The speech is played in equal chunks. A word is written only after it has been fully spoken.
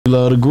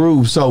Love the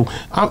groove. So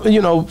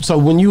you know, so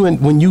when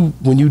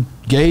you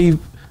gave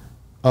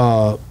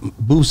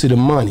Boosie the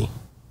money,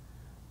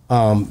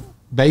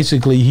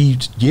 basically he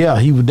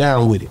was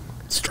down with it.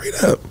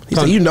 Straight up. He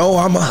said, you know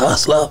I'm a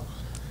hustler.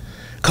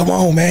 Come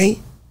on, man.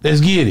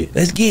 Let's get it.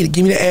 Let's get it.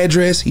 Give me the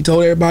address. He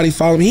told everybody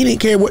follow me. He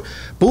didn't care what.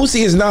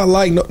 Boosie is not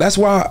like, no, that's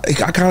why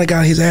I kind of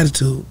got his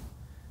attitude.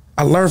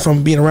 I learned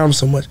from being around him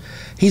so much.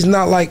 He's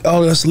not like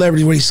all the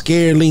celebrities where he's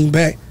scared, lean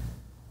back.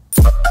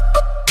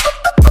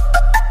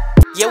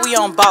 Yeah, we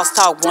on Boss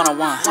Talk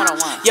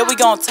 101. Yeah, we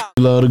gonna talk.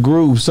 Love the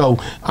groove. So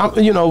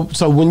you know,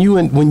 so when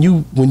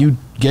you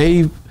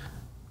gave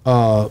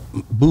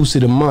Boosie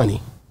the money,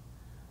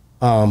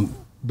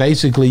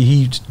 basically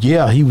he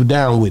was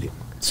down with it.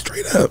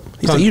 Straight up.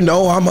 He said, you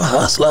know I'm a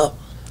hustler.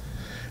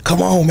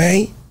 Come on,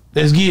 man.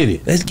 Let's get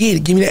it. Let's get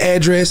it. Give me the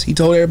address. He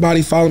told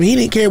everybody follow me. He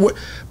didn't care what.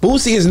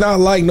 Boosie is not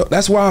like, no,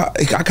 that's why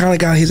I kind of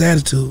got his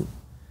attitude.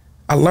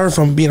 I learned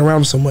from being around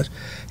him so much.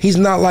 He's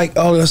not like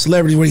all the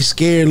celebrities where he's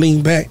scared,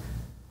 lean back.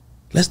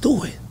 Let's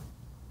do it.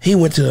 He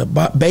went to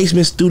the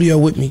basement studio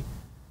with me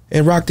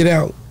and rocked it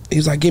out. He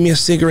was like, give me a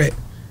cigarette.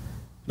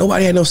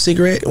 Nobody had no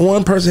cigarette.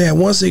 One person had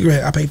one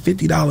cigarette. I paid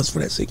 $50 for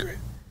that cigarette.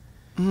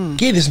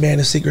 Give this man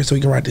a cigarette so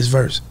he can write this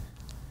verse.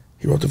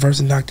 He wrote the verse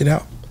and knocked it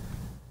out.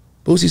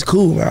 Boosie's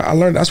cool, man. I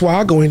learned, that's why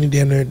I go in and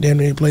damn near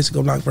any place to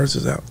go knock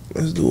verses out.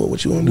 Let's do it.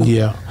 What you want to do?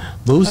 Yeah.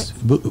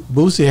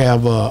 Boosie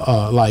have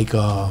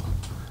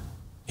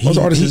Those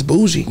artists is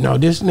bougie. No,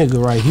 this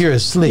nigga right here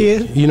is slick. Yeah.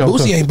 You know,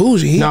 Boosie ain't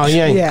bougie. No, he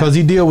ain't. Because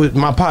he deal with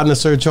my partner,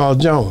 Sir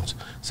Charles Jones.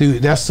 See,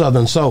 that's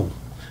Southern Soul.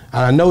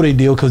 And I know they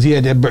deal because he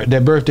had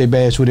that birthday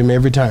bash with him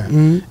every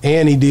time.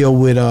 And he deal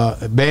with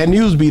Bad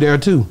News be there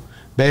too.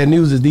 Bad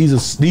News is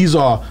these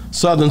are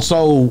Southern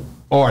Soul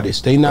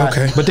artists. They not,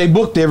 but they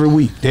booked every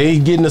week. They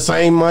getting the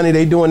same money.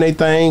 They doing their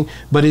thing,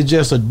 but it's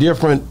just a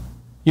different,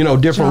 you know,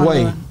 different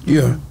way.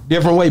 Yeah,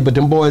 different way. But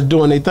them boys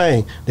doing their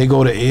thing. They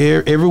go to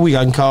every week.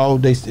 I can call.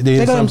 They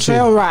go on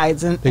trail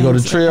rides and they go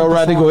to trail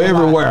ride. They go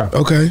everywhere.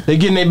 Okay, they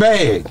getting their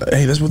bag.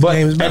 Hey, that's what the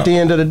game is about. At the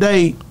end of the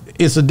day,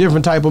 it's a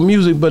different type of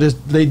music. But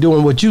they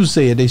doing what you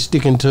said. They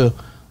staying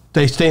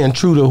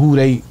true to who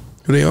they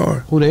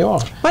are.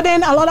 But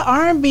then a lot of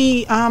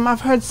R&B, I've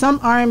heard some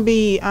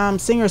R&B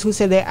singers who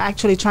said they're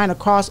actually trying to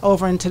cross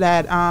over into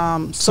that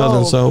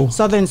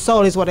Southern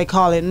Soul is what they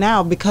call it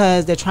now,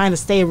 because they're trying to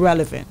stay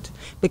relevant,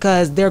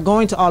 because they're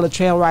going to all the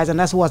trail rides, and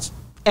that's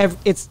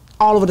it's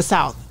all over the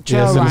South.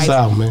 Trail rides. In the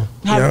South, man.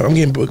 Yeah, I'm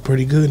getting booked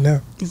pretty good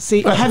now.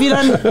 See, have you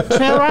done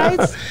trail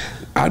rides?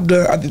 I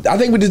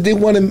think we just did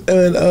one in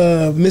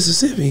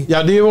Mississippi.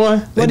 Y'all did one?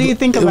 What do you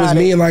think about it? It was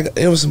me and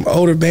it was some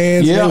older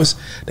bands. Yeah.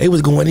 They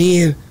was going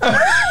in. I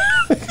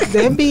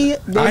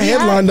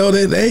headlined though.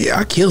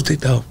 I killed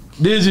it though.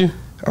 Did you?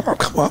 Oh,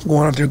 come on, I'm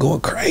going out there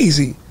going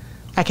crazy.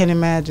 I can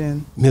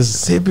imagine.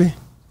 Mississippi?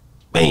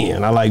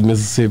 Man, I like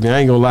Mississippi. I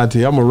ain't gonna lie to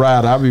you. I'm a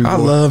rider. I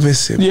love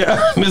Mississippi.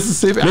 Yeah,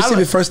 Mississippi.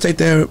 Mississippi first state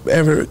they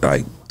ever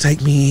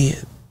take me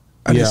in.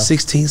 I did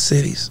 16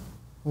 cities.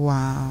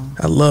 Wow.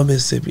 I love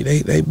Mississippi.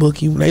 They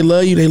book you. They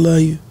love you. They love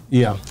you.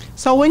 Yeah.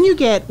 So when you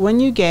get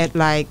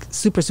like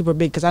super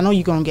big, because I know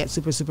you're gonna get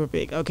super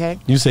big, okay?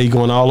 You say you're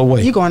going all the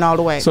way. You're going all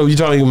the way. So you're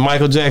talking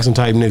Michael Jackson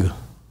type nigga.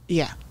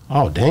 Yeah.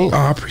 Oh damn. Oh,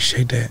 I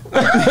appreciate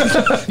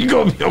that. You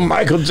gonna be a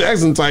Michael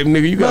Jackson type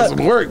nigga. You got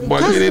some work,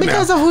 boy.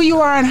 Because of who you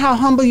are and how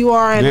humble you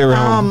are,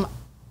 and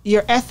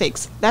your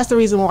ethics. That's the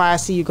reason why I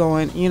see you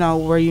going, you know,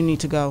 where you need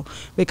to go,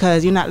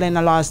 because you're not letting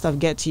a lot of stuff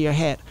get to your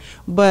head.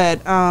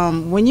 But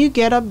when you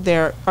get up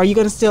there, are you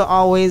going to still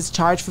always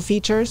charge for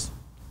features?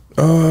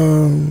 No,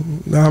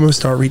 I'm going to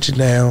start reaching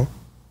down.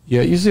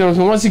 Yeah, you see what I'm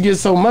saying? Once you get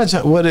so much, I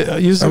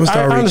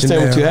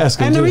understand what you're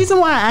asking. And the reason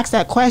why I asked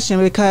that question,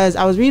 because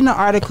I was reading an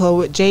article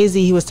with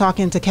Jay-Z. He was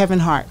talking to Kevin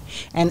Hart,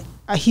 and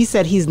he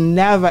said he's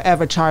never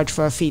ever charged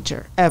for a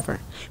feature ever,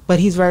 but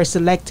he's very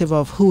selective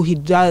of who he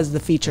does the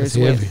features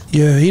with.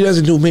 Yeah, he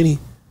doesn't do many,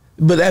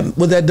 but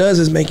what that does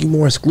is make you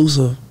more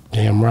exclusive.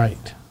 Damn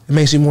right. It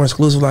makes you more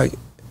exclusive. Like,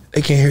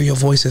 they can't hear your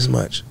voice as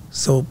much.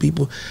 So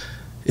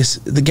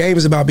the game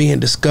is about being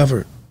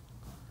discovered.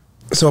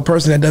 So a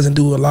person that doesn't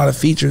do a lot of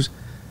features,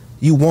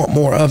 you want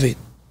more of it.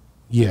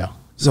 Yeah.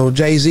 So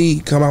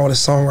Jay-Z come out with a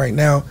song right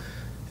now,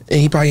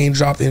 and he probably ain't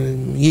dropped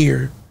in a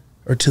year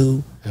or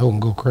two. He's gonna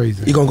go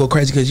crazy. You're gonna go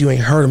crazy because you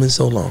ain't heard him in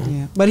so long.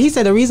 Yeah. But he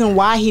said the reason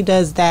why he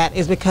does that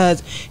is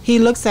because he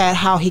looks at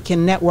how he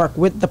can network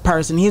with the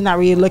person. He's not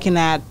really looking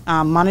at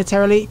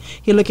monetarily.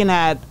 He's looking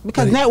at,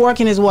 because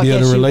networking is what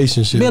gets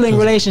you building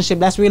relationship.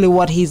 That's really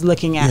what he's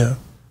looking at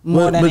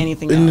more than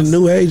anything else. In the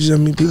new age, I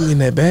mean, people getting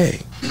that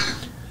bag.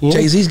 Yeah.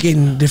 Jay-Z's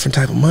getting a different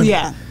type of money.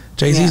 Yeah.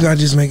 Jay-Z's not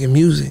just making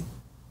music.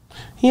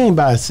 He ain't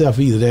by himself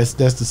either. That's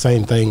the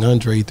same thing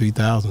Andre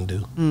 3000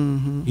 do.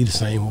 He the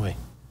same way.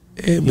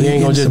 Yeah, he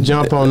ain't gonna just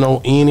jump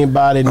on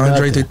anybody.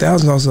 Andre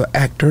 3000 is also an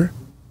actor.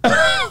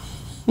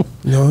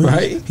 You know,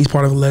 right? He's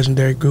part of a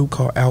legendary group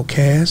called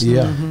Outkast.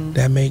 Yeah,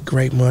 that make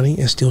great money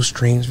and still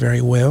streams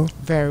very well.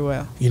 Very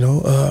well. You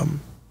know,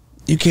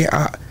 you can't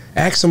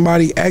ask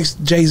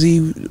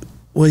Jay-Z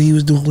what he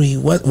was doing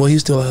when he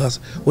was still a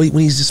hustler, when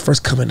he's just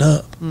first coming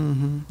up.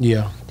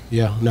 Yeah,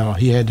 Yeah, no,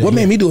 he had to. What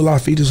made me do a lot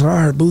of features? When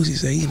I heard Boosie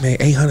say he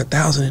made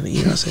 800,000 in a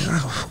year, I said,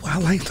 oh, I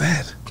like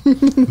that.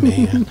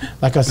 Man,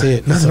 like I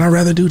said, nothing I'd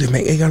rather do than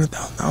make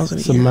 800,000 a year.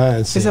 It's a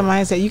mindset. It's a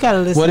mindset. You gotta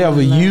listen.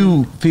 Whatever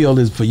you feel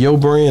is for your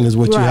brand is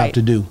what you have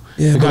to do.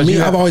 Yeah, because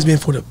me, I've always been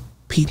for the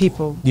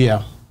people.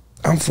 Yeah,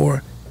 I'm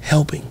for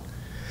helping,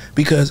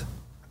 because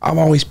I'm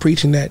always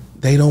preaching that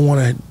they don't want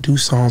to do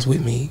songs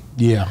with me.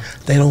 Yeah,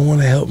 they don't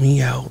want to help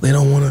me out. They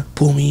don't want to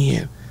pull me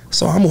in.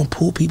 So I'm gonna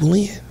pull people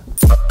in.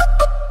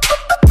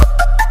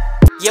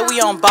 Yeah,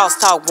 we on Boss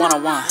Talk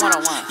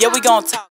 101. Yeah, we gonna talk.